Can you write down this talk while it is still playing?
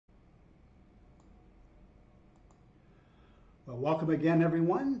Well, welcome again,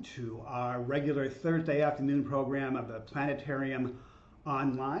 everyone, to our regular Thursday afternoon program of the Planetarium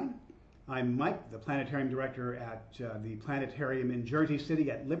Online. I'm Mike, the Planetarium Director at the Planetarium in Jersey City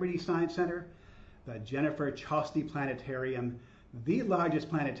at Liberty Science Center, the Jennifer Chalsty Planetarium, the largest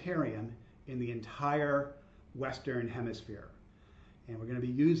planetarium in the entire Western Hemisphere. And we're going to be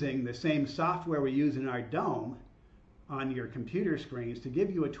using the same software we use in our dome on your computer screens to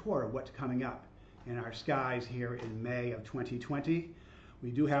give you a tour of what's coming up in our skies here in May of 2020. We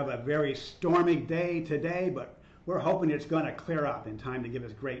do have a very stormy day today, but we're hoping it's going to clear up in time to give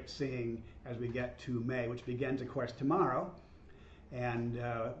us great seeing as we get to May, which begins, of course, tomorrow. And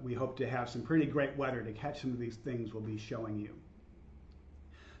we hope to have some pretty great weather to catch some of these things we'll be showing you.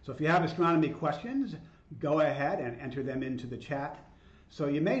 So if you have astronomy questions, go ahead and enter them into the chat. So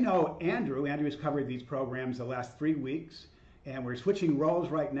you may know Andrew. Andrew's covered these programs the last 3 weeks. And we're switching roles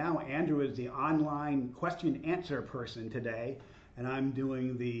right now. Andrew is the online question answer person today, and I'm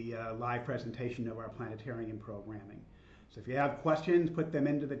doing the live presentation of our planetarium programming. So if you have questions, put them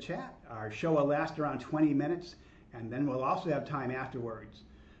into the chat. Our show will last around 20 minutes, and then we'll also have time afterwards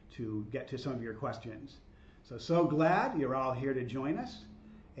to get to some of your questions. So glad you're all here to join us.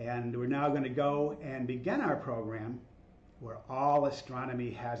 And we're now going to go and begin our program where all astronomy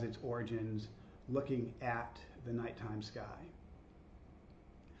has its origins, looking at the nighttime sky.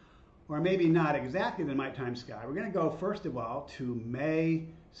 Or maybe not exactly the nighttime sky. We're going to go first of all to May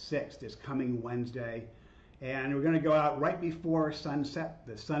 6th, this coming Wednesday, and we're going to go out right before sunset.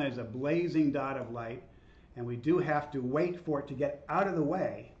 The sun is a blazing dot of light, and we do have to wait for it to get out of the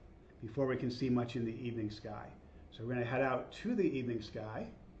way before we can see much in the evening sky. So we're going to head out to the evening sky,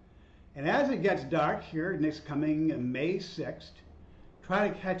 and as it gets dark here next coming May 6th, try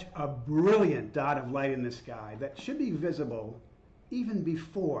to catch a brilliant dot of light in the sky that should be visible even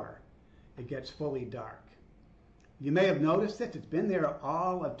before it gets fully dark. You may have noticed that it's been there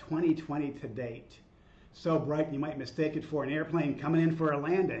all of 2020 to date. So bright you might mistake it for an airplane coming in for a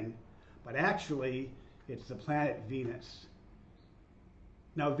landing, but actually it's the planet Venus.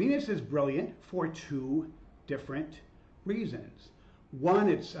 Now Venus is brilliant for two different reasons. One,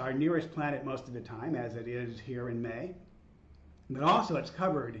 it's our nearest planet most of the time, as it is here in May. But also it's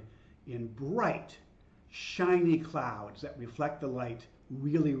covered in bright, shiny clouds that reflect the light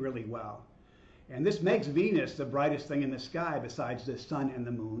really, really well. And this makes Venus the brightest thing in the sky besides the sun and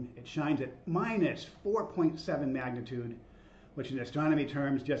the moon. It shines at minus 4.7 magnitude, which in astronomy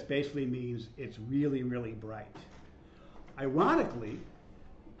terms just basically means it's really, really bright. Ironically,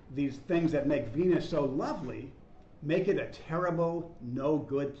 these things that make Venus so lovely make it a terrible, no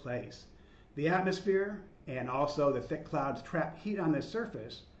good place. The atmosphere and also the thick clouds trap heat on the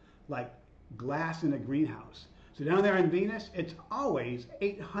surface like glass in a greenhouse. So down there on Venus, it's always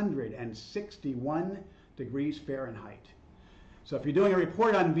 861 degrees Fahrenheit. So if you're doing a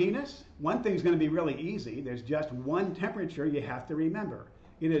report on Venus, one thing's going to be really easy. There's just one temperature you have to remember.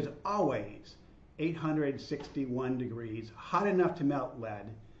 It is always 861 degrees, hot enough to melt lead.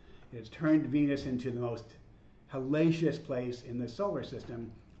 It's turned Venus into the most hellacious place in the solar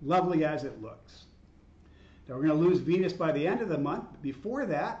system, lovely as it looks. Now we're going to lose Venus by the end of the month. Before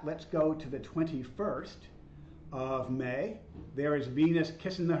that, let's go to the 21st of May. There is Venus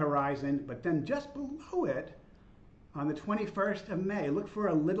kissing the horizon, but then just below it, on the 21st of May, look for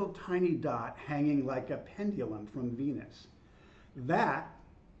a little tiny dot hanging like a pendulum from Venus. That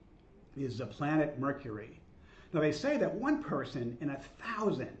is the planet Mercury. Now they say that one person in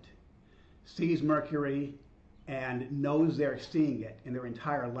 1,000 sees Mercury and knows they're seeing it in their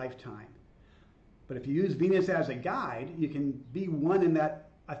entire lifetime. But if you use Venus as a guide, you can be one in that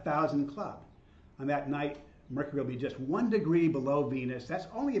 1,000 club. On that night, Mercury will be just 1 degree below Venus. That's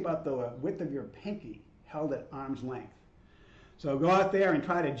only about the width of your pinky, held at arm's length. So go out there and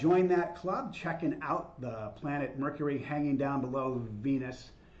try to join that club, checking out the planet Mercury hanging down below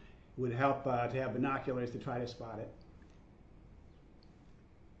Venus. It would help to have binoculars to try to spot it.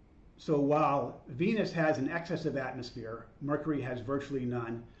 So while Venus has an excess of atmosphere, Mercury has virtually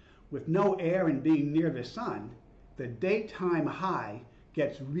none. With no air and being near the sun, the daytime high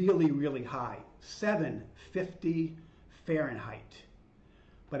gets really, really high, 750 Fahrenheit.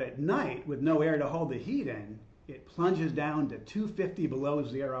 But at night, with no air to hold the heat in, it plunges down to 250 below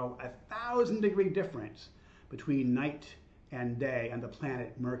zero, 1,000 degree difference between night and day on the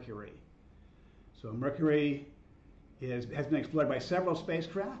planet Mercury. So Mercury has been explored by several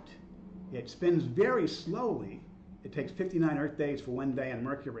spacecraft. It spins very slowly. It takes 59 Earth days for 1 day on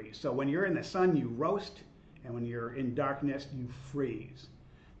Mercury. So when you're in the sun, you roast, and when you're in darkness, you freeze.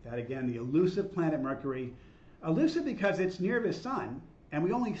 That again, the elusive planet Mercury. Elusive because it's near the sun, and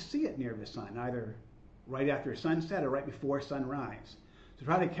we only see it near the sun, either right after sunset or right before sunrise. So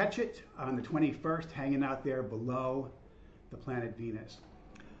try to catch it on the 21st, hanging out there below the planet Venus.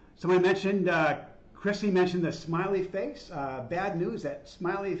 Someone mentioned, Chrissy mentioned the smiley face. Bad news, that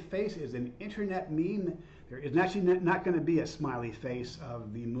smiley face is an internet meme. There is actually not going to be a smiley face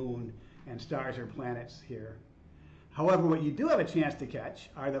of the moon and stars or planets here. However, what you do have a chance to catch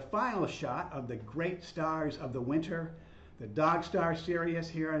are the final shot of the great stars of the winter, the Dog Star Sirius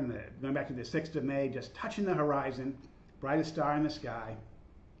here, and going back to the 6th of May, just touching the horizon, brightest star in the sky.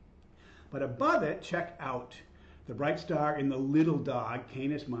 But above it, check out the bright star in the little dog,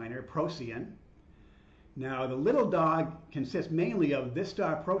 Canis Minor, Procyon. Now, the little dog consists mainly of this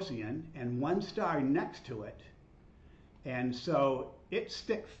star, Procyon, and one star next to it. And so its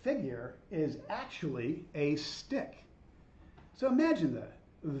stick figure is actually a stick. So imagine the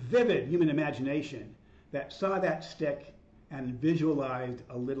vivid human imagination that saw that stick and visualized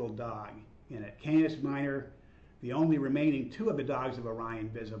a little dog in it. Canis Minor, the only remaining two of the dogs of Orion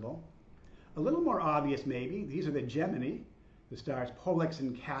visible. A little more obvious maybe, these are the Gemini, the stars Pollux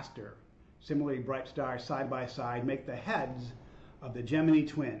and Castor. Similarly bright stars side by side make the heads of the Gemini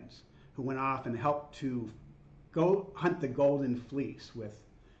twins who went off and helped to go hunt the golden fleece with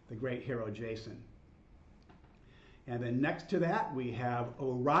the great hero Jason. And then next to that we have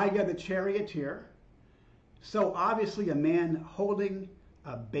Auriga the charioteer. So obviously a man holding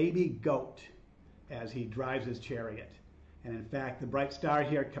a baby goat as he drives his chariot. And in fact, the bright star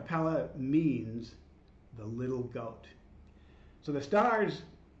here, Capella, means the little goat. So the stars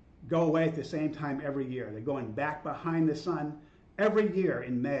go away at the same time every year. They're going back behind the sun. Every year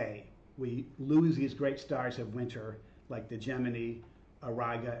in May, we lose these great stars of winter, like the Gemini,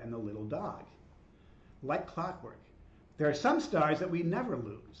 Auriga, and the little dog. Like clockwork. There are some stars that we never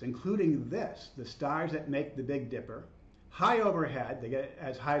lose, including this, the stars that make the Big Dipper. High overhead, they get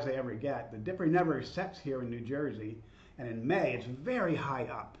as high as they ever get. The Dipper never sets here in New Jersey, and in May, it's very high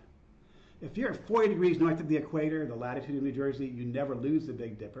up. If you're 40 degrees north of the equator, the latitude of New Jersey, you never lose the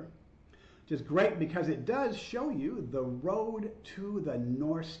Big Dipper. Which is great because it does show you the road to the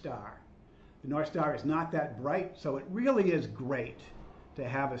North Star. The North Star is not that bright, so it really is great to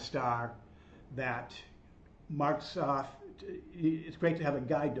have a star that marks off. It's great to have a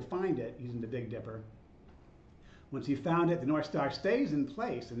guide to find it using the Big Dipper. Once you found it, the North Star stays in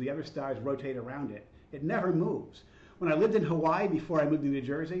place and the other stars rotate around it. It never moves. When I lived in Hawaii before I moved to New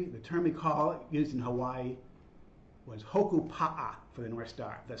Jersey, the term we used in Hawaii was hokupa'a for the North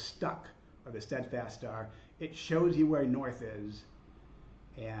Star, the stuck or the steadfast star. It shows you where north is,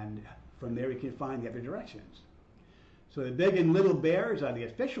 and from there you can find the other directions. So the Big and Little Bears are the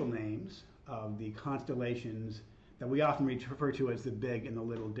official names of the constellations that we often refer to as the Big and the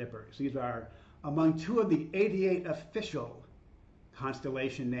Little Dippers. These are among two of the 88 official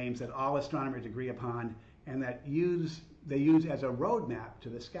constellation names that all astronomers agree upon and that they use as a roadmap to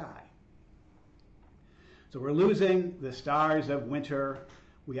the sky. So we're losing the stars of winter.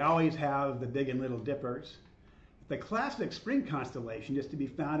 We always have the Big and Little Dippers. The classic spring constellation is to be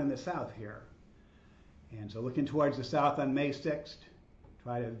found in the south here. And so looking towards the south on May 6th,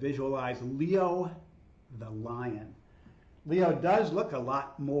 try to visualize Leo the lion. Leo does look a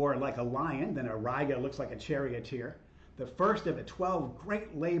lot more like a lion than Auriga looks like a charioteer. The first of the 12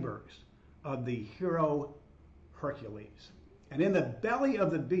 great labors of the hero Hercules. And in the belly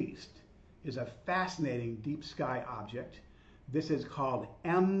of the beast is a fascinating deep sky object. This is called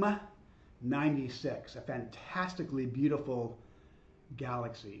M96, a fantastically beautiful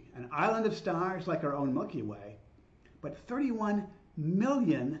galaxy. An island of stars like our own Milky Way, but 31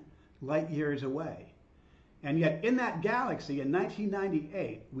 million light years away. And yet in that galaxy in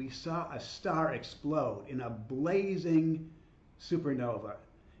 1998, we saw a star explode in a blazing supernova.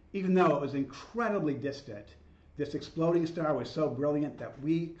 Even though it was incredibly distant, this exploding star was so brilliant that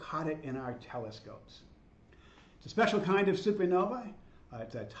we caught it in our telescopes. It's a special kind of supernova.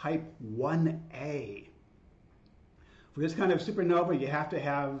 It's a type 1A. For this kind of supernova, you have to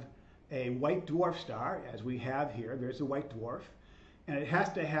have a white dwarf star, as we have here. There's a white dwarf. And it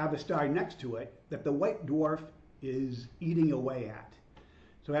has to have a star next to it that the white dwarf is eating away at.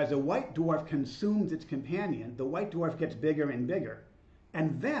 So as the white dwarf consumes its companion, the white dwarf gets bigger and bigger.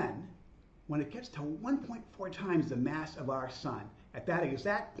 And then, when it gets to 1.4 times the mass of our sun, at that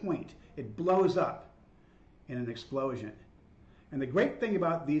exact point, it blows up in an explosion. And the great thing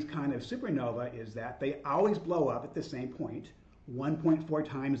about these kind of supernova is that they always blow up at the same point, 1.4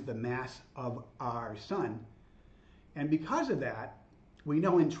 times the mass of our sun. And because of that, we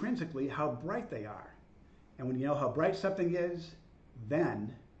know intrinsically how bright they are. And when you know how bright something is,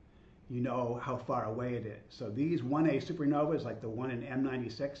 then you know how far away it is. So these 1A supernovas, like the one in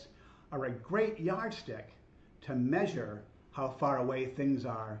M96, are a great yardstick to measure how far away things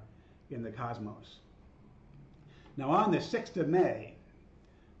are in the cosmos. Now on the 6th of May,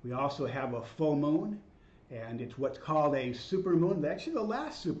 we also have a full moon, and it's what's called a supermoon, actually the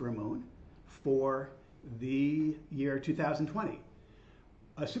last supermoon for the year 2020.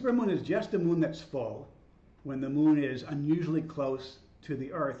 A supermoon is just a moon that's full when the moon is unusually close to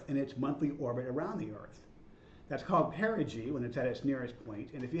the Earth in its monthly orbit around the Earth. That's called perigee when it's at its nearest point.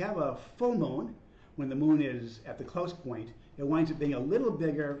 And if you have a full moon, when the moon is at the close point, it winds up being a little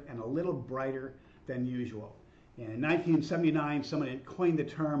bigger and a little brighter than usual. And in 1979, someone coined the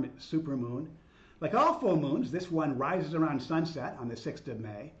term supermoon. Like all full moons, this one rises around sunset on the 6th of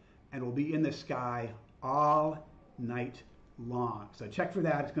May and will be in the sky all night long. So check for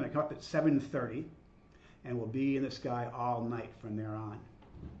that. It's going to come up at 7:30 and will be in the sky all night from there on.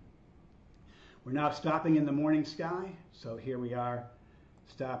 We're now stopping in the morning sky. So here we are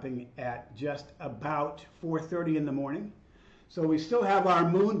stopping at just about 4:30 in the morning. So we still have our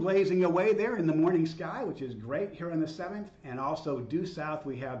moon blazing away there in the morning sky, which is great here on the 7th. And also due south,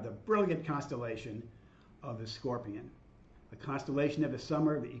 we have the brilliant constellation of the Scorpion, a constellation of the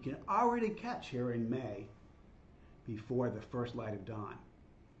summer that you can already catch here in May before the first light of dawn.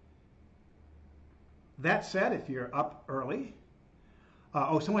 That said, if you're up early,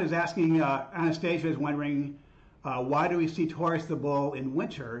 someone is asking, Anastasia is wondering, why do we see Taurus the bull in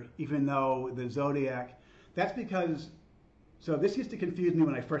winter, even though the zodiac? That's because, so this used to confuse me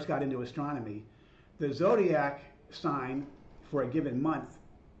when I first got into astronomy. The zodiac sign for a given month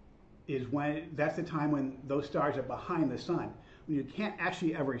is that's the time when those stars are behind the sun, when you can't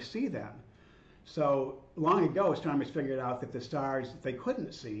actually ever see them. So long ago, astronomers figured out that the stars they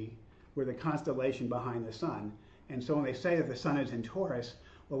couldn't see were the constellation behind the sun. And so when they say that the sun is in Taurus,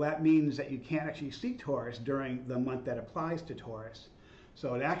 well, that means that you can't actually see Taurus during the month that applies to Taurus.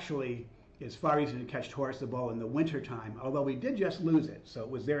 So it actually is far easier to catch Taurus the bull in the winter time, although we did just lose it. So it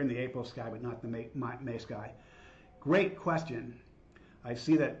was there in the April sky, but not the May sky. Great question. I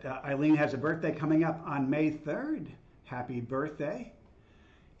see that Eileen has a birthday coming up on May 3rd. Happy birthday.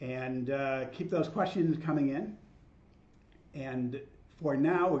 And keep those questions coming in. And for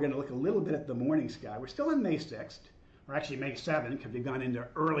now, we're going to look a little bit at the morning sky. We're still on May 6th, or actually May 7th, because we've gone into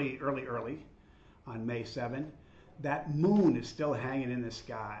early on May 7th. That moon is still hanging in the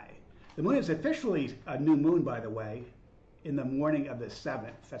sky. The moon is officially a new moon, by the way, in the morning of the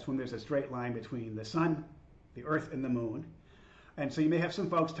 7th. That's when there's a straight line between the sun, the Earth, and the moon. And so you may have some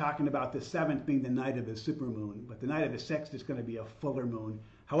folks talking about the 7th being the night of the supermoon, but the night of the 6th is going to be a fuller moon.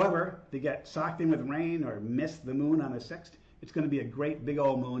 However, if you get socked in with rain or miss the moon on the 6th, it's going to be a great big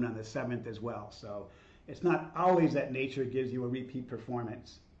old moon on the 7th as well. So it's not always that nature gives you a repeat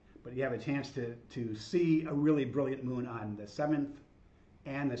performance, but you have a chance to see a really brilliant moon on the 7th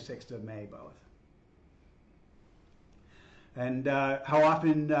and the 6th of May both. And how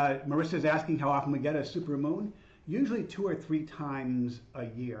often, Marissa's asking how often we get a supermoon. Usually 2 or 3 times a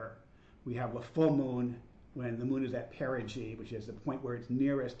year. We have a full moon when the moon is at perigee, which is the point where it's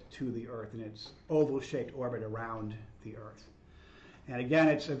nearest to the Earth in its oval-shaped orbit around the Earth. And again,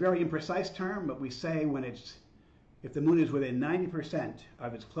 it's a very imprecise term, but we say if the moon is within 90%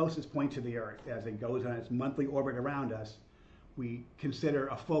 of its closest point to the Earth as it goes on its monthly orbit around us, we consider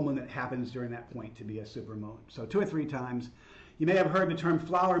a full moon that happens during that point to be a supermoon. So 2 or 3 times. You may have heard the term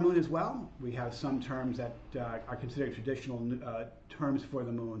flower moon as well. We have some terms that are considered traditional terms for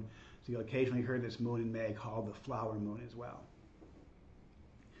the moon. So you'll occasionally hear this moon in May called the flower moon as well.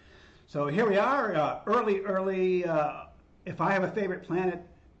 So here we are, early. If I have a favorite planet,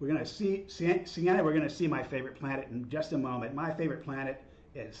 we're going to see, Sienna, we're going to see my favorite planet in just a moment. My favorite planet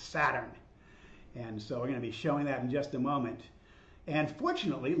is Saturn. And so we're going to be showing that in just a moment. And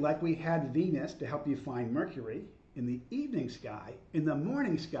fortunately, like we had Venus to help you find Mercury, in the evening sky, in the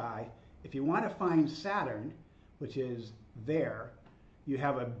morning sky, if you want to find Saturn, which is there, you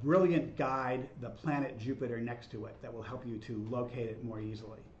have a brilliant guide, the planet Jupiter, next to it that will help you to locate it more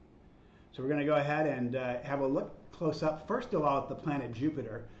easily. So we're going to go ahead and have a look close up, first of all, at the planet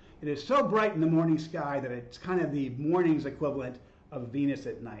Jupiter. It is so bright in the morning sky that it's kind of the morning's equivalent of Venus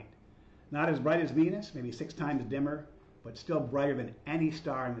at night. Not as bright as Venus, maybe 6 times dimmer, but still brighter than any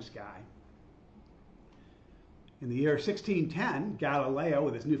star in the sky. In the year 1610, Galileo,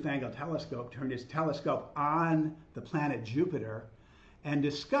 with his newfangled telescope, turned his telescope on the planet Jupiter and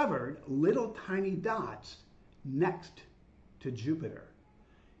discovered little tiny dots next to Jupiter.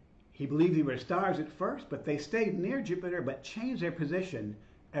 He believed they were stars at first, but they stayed near Jupiter but changed their position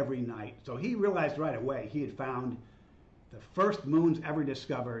every night. So he realized right away he had found the first moons ever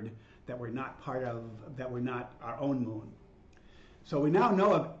discovered that were not our own moon. So we now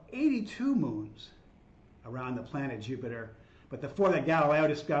know of 82 moons around the planet Jupiter, but the four that Galileo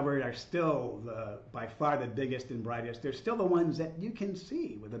discovered are still by far the biggest and brightest. They're still the ones that you can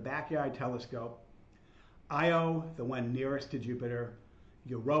see with a backyard telescope. Io, the one nearest to Jupiter,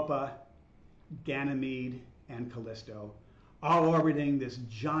 Europa, Ganymede, and Callisto, all orbiting this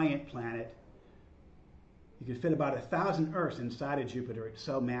giant planet. You can fit about 1,000 Earths inside of Jupiter. It's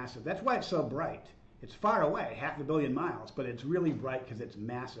so massive. That's why it's so bright. It's far away, 500 million miles, but it's really bright because it's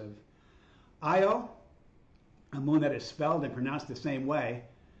massive. Io, a moon that is spelled and pronounced the same way,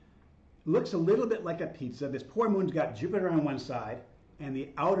 looks a little bit like a pizza. This poor moon's got Jupiter on one side and the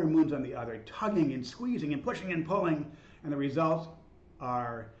outer moon's on the other, tugging and squeezing and pushing and pulling, and the results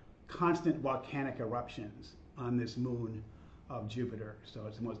are constant volcanic eruptions on this moon of Jupiter. So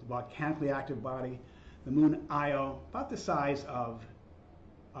it's the most volcanically active body. The moon Io, about the size of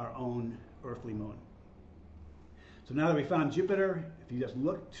our own earthly moon. So now that we found Jupiter, if you just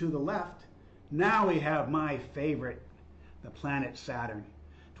look to the left, now we have my favorite, the planet Saturn.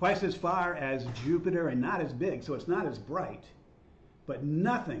 Twice as far as Jupiter and not as big, so it's not as bright, but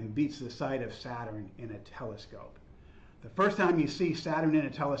nothing beats the sight of Saturn in a telescope. The first time you see Saturn in a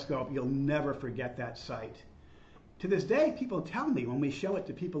telescope, you'll never forget that sight. To this day, people tell me when we show it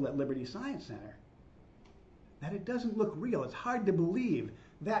to people at Liberty Science Center that it doesn't look real. It's hard to believe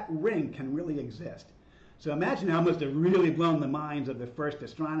that ring can really exist. So imagine how it must have really blown the minds of the first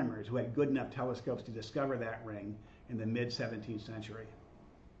astronomers who had good enough telescopes to discover that ring in the mid-17th century.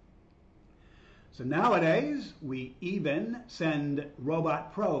 So nowadays, we even send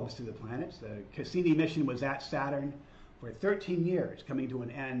robot probes to the planets. The Cassini mission was at Saturn for 13 years, coming to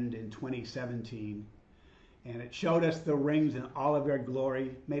an end in 2017. And it showed us the rings in all of their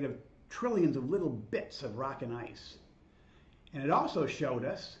glory, made of trillions of little bits of rock and ice. And it also showed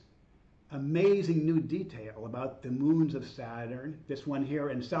us amazing new detail about the moons of Saturn. This one here,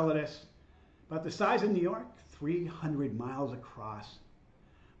 Enceladus, about the size of New York, 300 miles across.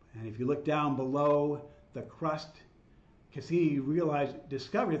 And if you look down below the crust, Cassini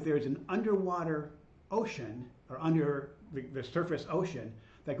discovered that there's an underwater ocean, or under the surface ocean,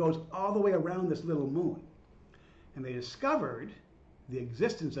 that goes all the way around this little moon. And they discovered the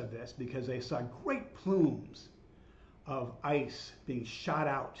existence of this because they saw great plumes of ice being shot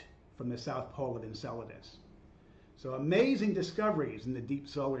out from the south pole of Enceladus. So amazing discoveries in the deep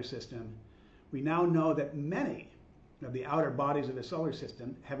solar system. We now know that many of the outer bodies of the solar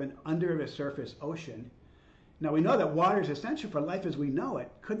system have an under-the-surface ocean. Now we know that water is essential for life as we know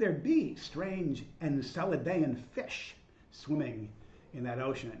it. Could there be strange Enceladian fish swimming in that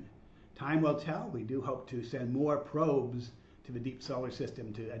ocean? Time will tell. We do hope to send more probes to the deep solar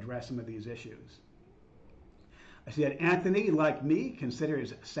system to address some of these issues. I see that Anthony, like me,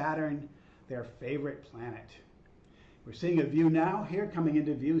 considers Saturn their favorite planet. We're seeing a view now here coming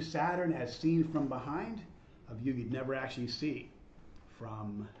into view, Saturn as seen from behind, a view you'd never actually see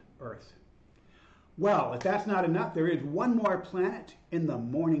from Earth. Well, if that's not enough, there is one more planet in the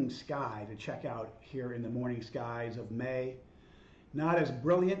morning sky to check out here in the morning skies of May. Not as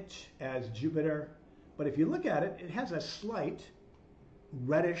brilliant as Jupiter, but if you look at it, it has a slight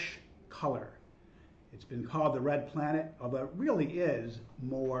reddish color. It's been called the red planet, although it really is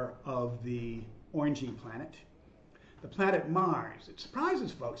more of the orangey planet. The planet Mars. It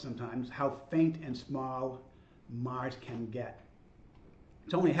surprises folks sometimes how faint and small Mars can get.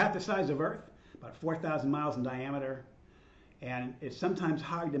 It's only half the size of Earth, about 4,000 miles in diameter, and it's sometimes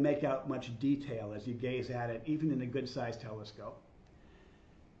hard to make out much detail as you gaze at it, even in a good-sized telescope.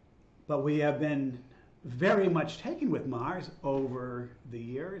 But we have been very much taken with Mars over the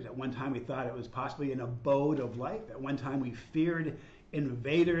years. At one time we thought it was possibly an abode of life. At one time we feared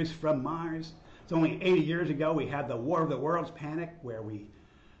invaders from Mars. It's only 80 years ago we had the War of the Worlds panic, where we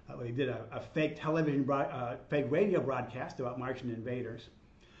did a fake fake radio broadcast about Martian invaders.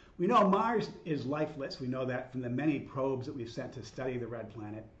 We know Mars is lifeless. We know that from the many probes that we've sent to study the red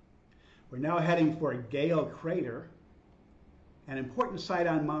planet. We're now heading for a Gale crater, an important site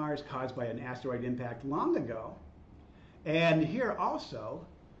on Mars caused by an asteroid impact long ago. And here also,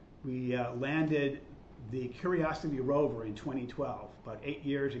 we landed the Curiosity rover in 2012. About 8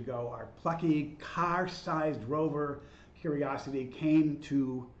 years ago, our plucky car-sized rover Curiosity came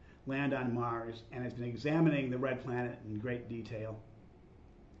to land on Mars and has been examining the red planet in great detail.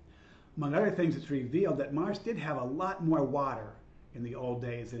 Among other things, it's revealed that Mars did have a lot more water in the old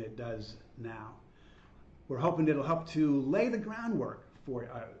days than it does now. We're hoping it'll help to lay the groundwork for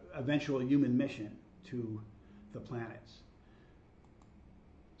an eventual human mission to the planets.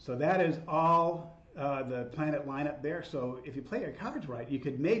 So that is all the planet lineup there. So if you play your cards right, you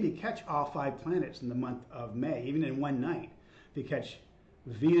could maybe catch all 5 planets in the month of May, even in one night. If you catch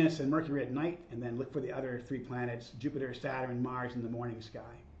Venus and Mercury at night, and then look for the other 3 planets, Jupiter, Saturn, Mars in the morning sky.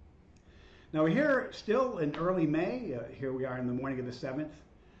 Now we're here still in early May. Here we are in the morning of the 7th,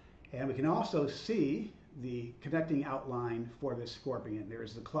 and we can also see the connecting outline for the scorpion.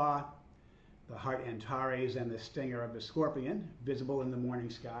 There's the claw, the heart Antares, and the stinger of the scorpion visible in the morning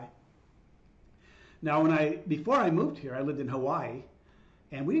sky. Now before I moved here, I lived in Hawaii,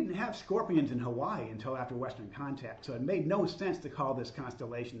 and we didn't have scorpions in Hawaii until after Western contact, so it made no sense to call this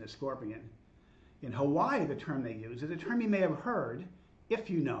constellation the scorpion. In Hawaii, the term they use is a term you may have heard if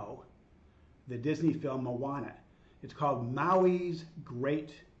you know the Disney film Moana. It's called Maui's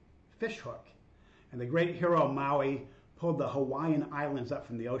Great Fishhook. And the great hero Maui pulled the Hawaiian Islands up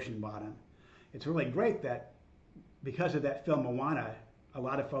from the ocean bottom. It's really great that because of that film Moana, a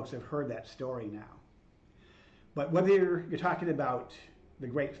lot of folks have heard that story now. But whether you're talking about the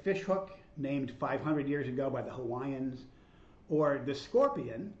Great Fishhook, named 500 years ago by the Hawaiians, or the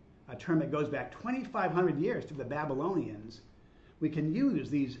scorpion, a term that goes back 2,500 years to the Babylonians, we can use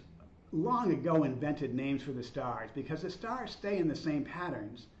these long ago invented names for the stars because the stars stay in the same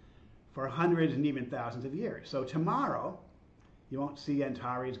patterns for hundreds and even thousands of years. So tomorrow, you won't see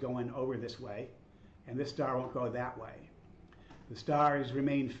Antares going over this way, and this star won't go that way. The stars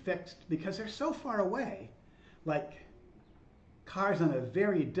remain fixed because they're so far away, like cars on a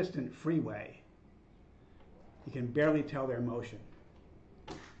very distant freeway. You can barely tell their motion.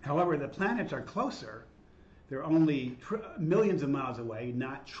 However, the planets are closer. They're only millions of miles away,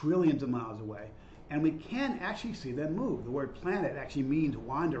 not trillions of miles away, and we can actually see them move. The word planet actually means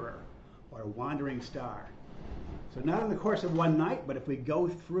wanderer or wandering star. So not in the course of one night, but if we go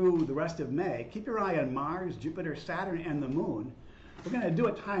through the rest of May, keep your eye on Mars, Jupiter, Saturn, and the moon. We're going to do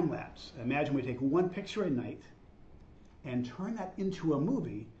a time lapse. Imagine we take one picture a night and turn that into a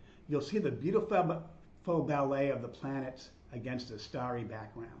movie. You'll see the beautiful ballet of the planets against a starry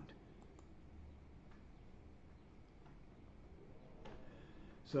background.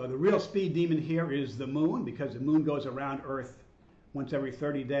 So the real speed demon here is the moon, because the moon goes around Earth once every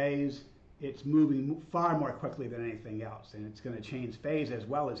 30 days. It's moving far more quickly than anything else, and it's going to change phase as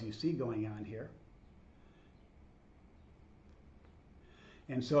well, as you see going on here.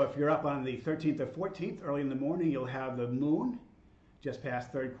 And so if you're up on the 13th or 14th, early in the morning, you'll have the moon just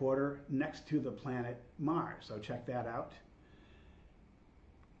past third quarter next to the planet Mars. So check that out.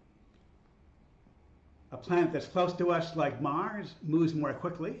 A planet that's close to us, like Mars, moves more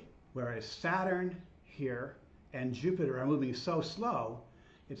quickly, whereas Saturn here and Jupiter are moving so slow,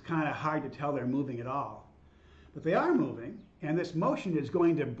 it's kind of hard to tell they're moving at all. But they are moving, and this motion is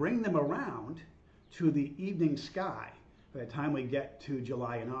going to bring them around to the evening sky by the time we get to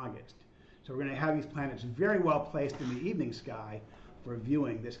July and August. So we're going to have these planets very well placed in the evening sky for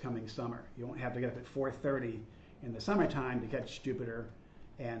viewing this coming summer. You won't have to get up at 4:30 in the summertime to catch Jupiter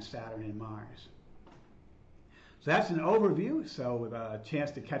and Saturn and Mars. So that's an overview. So with a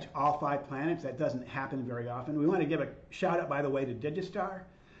chance to catch all 5 planets, that doesn't happen very often. We want to give a shout out, by the way, to Digistar,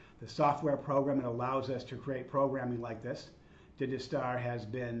 the software program that allows us to create programming like this. Digistar has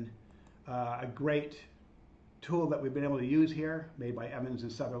been a great tool that we've been able to use here, made by Evans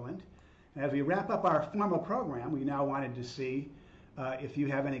and Sutherland. And as we wrap up our formal program, we now wanted to see if you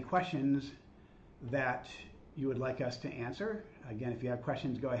have any questions that you would like us to answer. Again, if you have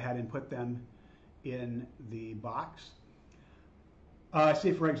questions, go ahead and put them in the box. I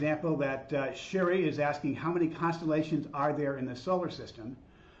see, for example, that Sherry is asking how many constellations are there in the solar system.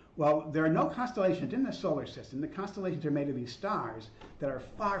 Well, there are no constellations in the solar system. The constellations are made of these stars that are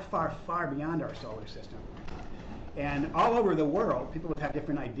far, far, far beyond our solar system. And all over the world, people have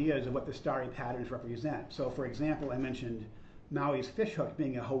different ideas of what the starry patterns represent. So, for example, I mentioned Maui's fishhook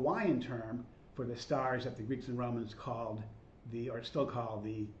being a Hawaiian term for the stars that the Greeks and Romans called still call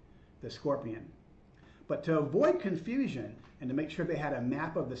the scorpion. But to avoid confusion and to make sure they had a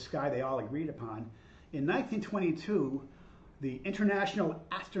map of the sky they all agreed upon, in 1922, the International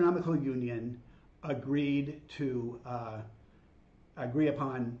Astronomical Union agreed to agree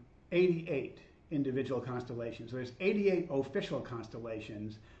upon 88 individual constellations. So there's 88 official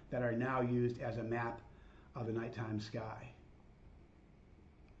constellations that are now used as a map of the nighttime sky.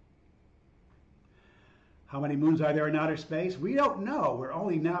 How many moons are there in outer space? We don't know. We're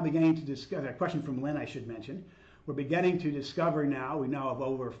only now beginning to discover. A question from Lynn, I should mention. We're beginning to discover now, we know of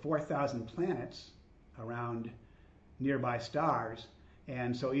over 4,000 planets around nearby stars.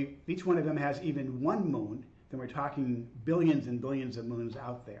 And so each one of them has even one moon. Then we're talking billions and billions of moons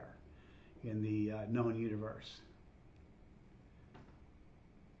out there in the known universe.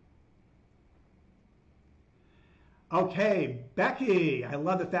 Okay, Becky. I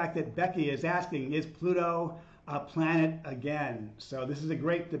love the fact that Becky is asking, is Pluto A planet again. So this is a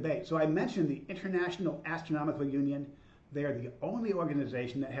great debate. So I mentioned the International Astronomical Union. They are the only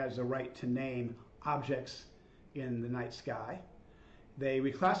organization that has the right to name objects in the night sky. They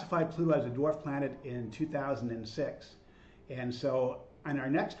reclassified Pluto as a dwarf planet in 2006. And so on our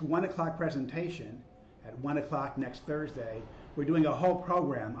next 1 o'clock presentation, at 1 o'clock next Thursday, we're doing a whole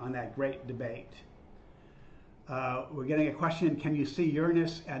program on that great debate. We're getting a question, can you see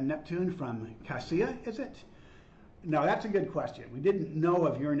Uranus and Neptune from Cassia, is it? No, that's a good question. We didn't know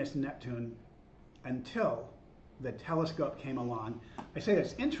of Uranus and Neptune until the telescope came along. I say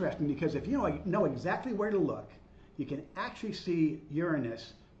that's interesting because if you know exactly where to look, you can actually see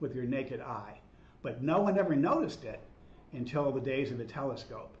Uranus with your naked eye. But no one ever noticed it until the days of the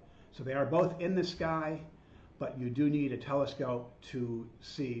telescope. So they are both in the sky, but you do need a telescope to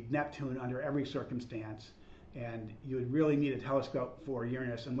see Neptune under every circumstance. And you would really need a telescope for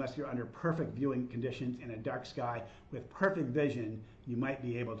Uranus unless you're under perfect viewing conditions in a dark sky with perfect vision. You might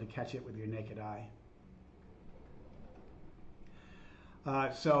be able to catch it with your naked eye.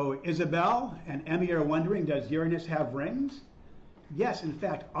 So Isabel and Emmy are wondering, does Uranus have rings? Yes, in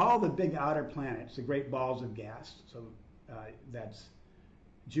fact, all the big outer planets, the great balls of gas, so that's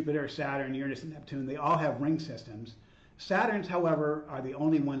Jupiter, Saturn, Uranus, and Neptune, they all have ring systems. Saturn's, however, are the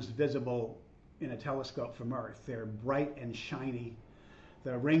only ones visible in a telescope from Earth. They're bright and shiny.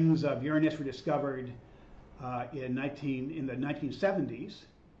 The rings of Uranus were discovered in the 1970s.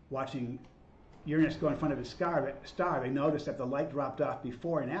 Watching Uranus go in front of a star, they noticed that the light dropped off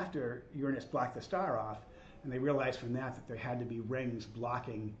before and after Uranus blocked the star off, and they realized from that there had to be rings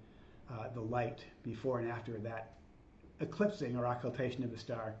blocking the light before and after that eclipsing or occultation of the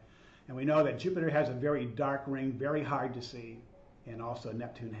star. And we know that Jupiter has a very dark ring, very hard to see, and also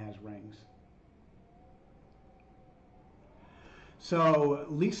Neptune has rings. So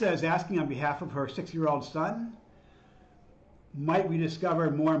Lisa is asking on behalf of her 6-year-old son, might we discover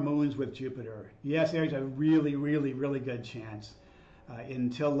more moons with Jupiter? Yes, there's a really, really, really good chance.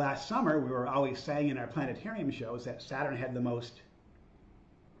 Until last summer, we were always saying in our planetarium shows that Saturn had the most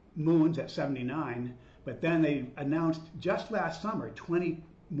moons at 79, but then they announced just last summer 20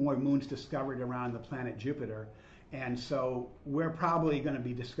 more moons discovered around the planet Jupiter. And so we're probably going to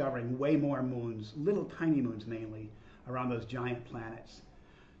be discovering way more moons, little tiny moons mainly, around those giant planets.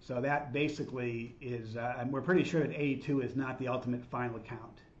 So that basically is, and we're pretty sure that 82 is not the ultimate final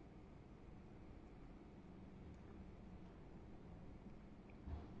count.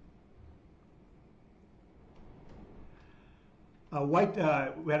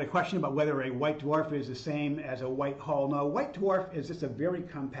 We had a question about whether a white dwarf is the same as a white hole. No, a white dwarf is just a very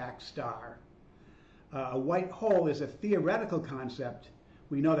compact star. A white hole is a theoretical concept.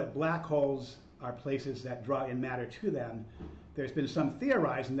 We know that black holes are places that draw in matter to them. There's been some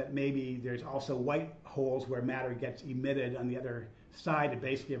theorizing that maybe there's also white holes where matter gets emitted on the other side,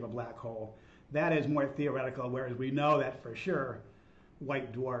 basically, of a black hole. That is more theoretical, whereas we know that for sure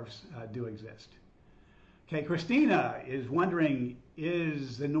white dwarfs do exist. Okay, Christina is wondering,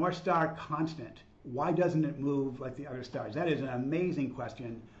 is the North Star constant? Why doesn't it move like the other stars? That is an amazing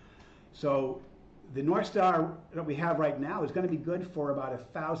question. So the North Star that we have right now is going to be good for about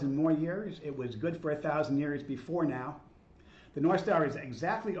 1,000 more years. It was good for 1,000 years before now. The North Star is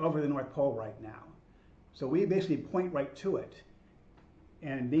exactly over the North Pole right now. So we basically point right to it.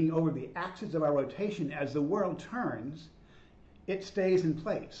 And being over the axis of our rotation, as the world turns, it stays in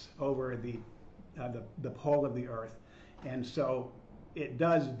place over the pole of the Earth. And so it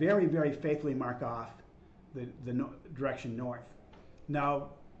does very, very faithfully mark off the direction north. Now,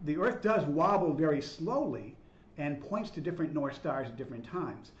 the Earth does wobble very slowly and points to different North Stars at different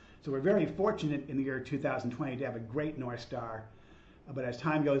times. So we're very fortunate in the year 2020 to have a great North Star. But as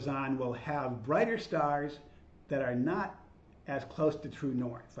time goes on, we'll have brighter stars that are not as close to true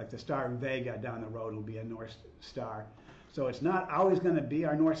north. Like the star Vega down the road will be a North Star. So it's not always going to be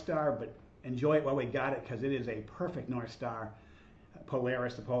our North Star, but enjoy it while we got it, because it is a perfect North Star.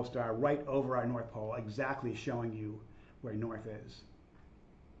 Polaris, the pole star, right over our North Pole, exactly showing you where north is.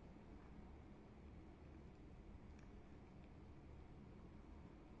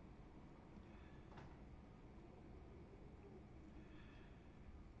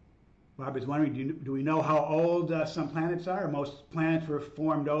 Bob is wondering, do we know how old some planets are? Most planets were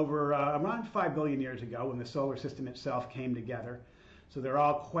formed over around 5 billion years ago when the solar system itself came together. So they're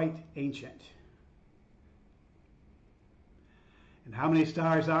all quite ancient. And how many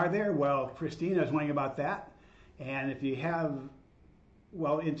stars are there? Well, Christina is wondering about that. And if you have,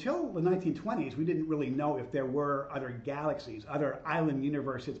 well, until the 1920s, we didn't really know if there were other galaxies, other island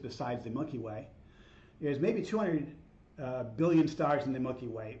universes besides the Milky Way. There's maybe 200 billion stars in the Milky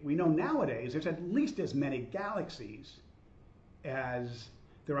Way. We know nowadays there's at least as many galaxies as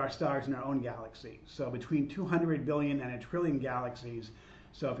there are stars in our own galaxy. So between 200 billion and a trillion galaxies.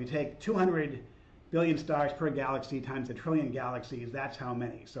 So if you take 200 billion stars per galaxy times a trillion galaxies, that's how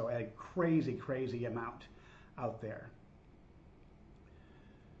many. So a crazy, crazy amount out there.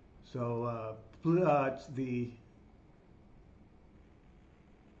 So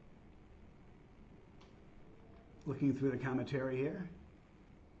looking through the commentary here.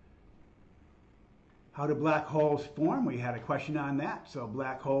 How do black holes form? We had a question on that. So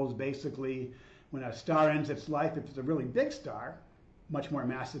black holes basically, when a star ends its life, if it's a really big star, much more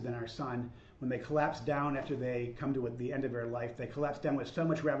massive than our sun, when they collapse down after they come to the end of their life, they collapse down with so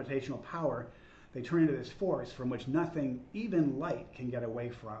much gravitational power, they turn into this force from which nothing, even light, can get away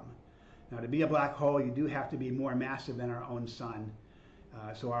from. Now, to be a black hole, you do have to be more massive than our own sun.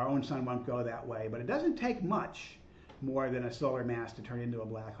 So our own sun won't go that way. But it doesn't take much more than a solar mass to turn into a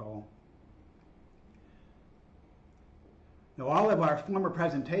black hole. Now, all of our former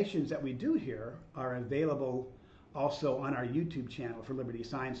presentations that we do here are available also on our YouTube channel for Liberty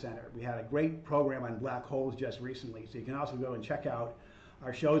Science Center. We had a great program on black holes just recently, so you can also go and check out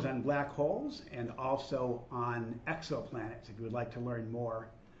our shows on black holes and also on exoplanets if you would like to learn more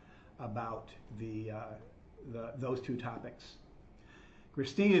about those two topics.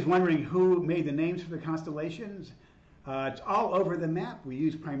 Christine is wondering who made the names for the constellations. It's all over the map. We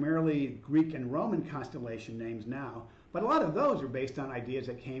use primarily Greek and Roman constellation names now, but a lot of those are based on ideas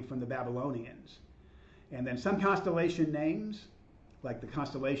that came from the Babylonians. And then some constellation names, like the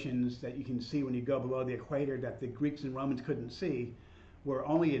constellations that you can see when you go below the equator that the Greeks and Romans couldn't see, were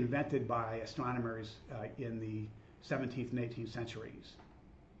only invented by astronomers in the 17th and 18th centuries.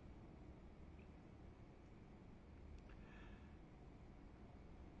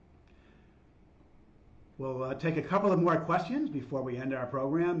 We'll take a couple of more questions before we end our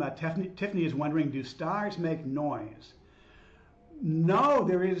program. Tiffany is wondering, do stars make noise? No,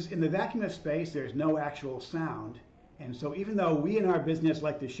 there is, in the vacuum of space, there's no actual sound. And so even though we in our business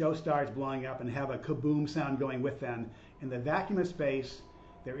like to show stars blowing up and have a kaboom sound going with them, in the vacuum of space,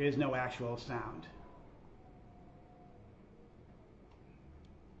 there is no actual sound.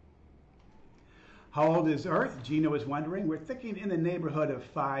 How old is Earth? Gino is wondering. We're thinking in the neighborhood of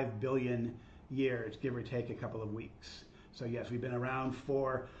 5 billion years, give or take a couple of weeks. So yes, we've been around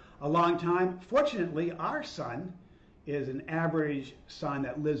for a long time. Fortunately, our sun is an average sun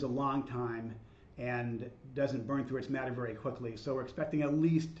that lives a long time and doesn't burn through its matter very quickly. So we're expecting at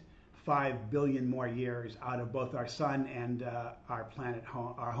least 5 billion more years out of both our sun and our planet,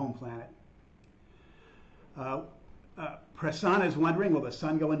 our home planet. Prasanna is wondering, will the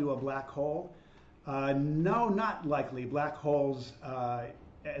sun go into a black hole? No, not likely. Black holes,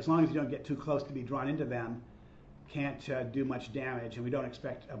 as long as you don't get too close to be drawn into them, can't do much damage, and we don't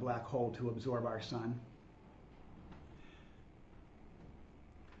expect a black hole to absorb our sun.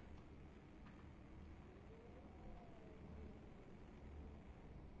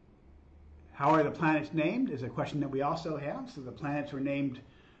 How are the planets named is a question that we also have. So the planets were named,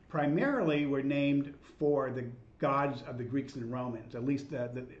 primarily were named for the gods of the Greeks and Romans. At least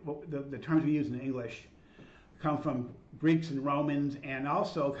the terms we use in English come from Greeks and Romans and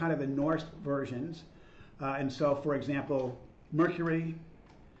also kind of the Norse versions. And so, for example, Mercury,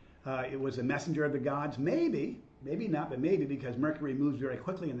 it was a messenger of the gods. Maybe not, but maybe because Mercury moves very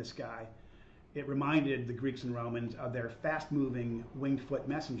quickly in the sky, it reminded the Greeks and Romans of their fast-moving winged foot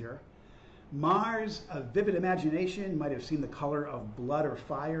messenger. Mars, a vivid imagination, might have seen the color of blood or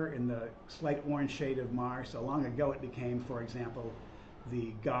fire in the slight orange shade of Mars. So long ago it became, for example,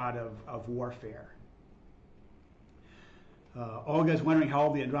 the god of warfare. Olga's wondering how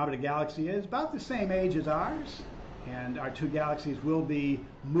old the Andromeda Galaxy is. About the same age as ours. And our two galaxies will be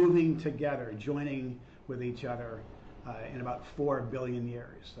moving together, joining with each other in about 4 billion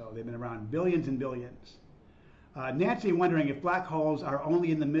years. So they've been around billions and billions. Nancy wondering if black holes are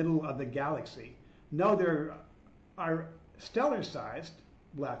only in the middle of the galaxy. No, there are stellar-sized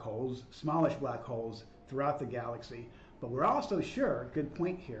black holes, smallish black holes throughout the galaxy. But we're also sure, good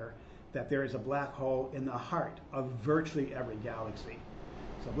point here, that there is a black hole in the heart of virtually every galaxy.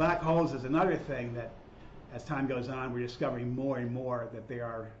 So black holes is another thing that, as time goes on, we're discovering more and more that they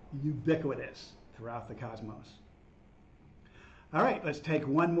are ubiquitous throughout the cosmos. All right, let's take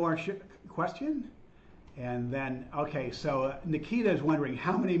one more question. And then, okay, so Nikita is wondering,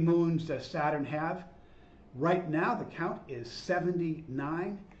 how many moons does Saturn have? Right now, the count is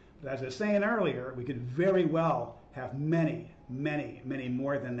 79. But as I was saying earlier, we could very well have many, many, many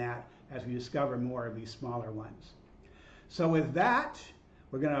more than that as we discover more of these smaller ones. So with that,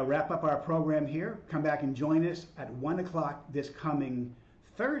 We're going to wrap up our program here. Come back and join us at 1 o'clock this coming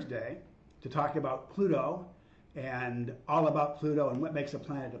Thursday to talk about Pluto and all about Pluto and what makes a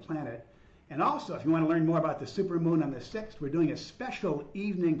planet a planet. And also, if you want to learn more about the supermoon on the 6th, we're doing a special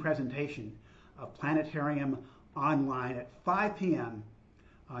evening presentation of Planetarium online at 5 p.m.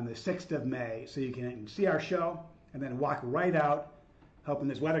 on the 6th of May. So you can see our show and then walk right out, hoping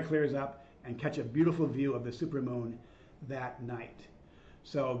this weather clears up, and catch a beautiful view of the supermoon that night.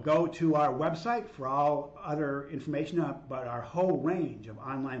 So go to our website for all other information about our whole range of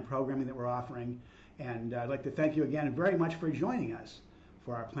online programming that we're offering. And I'd like to thank you again very much for joining us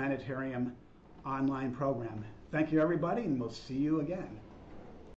for our Planetarium online program. Thank you, everybody, and we'll see you again.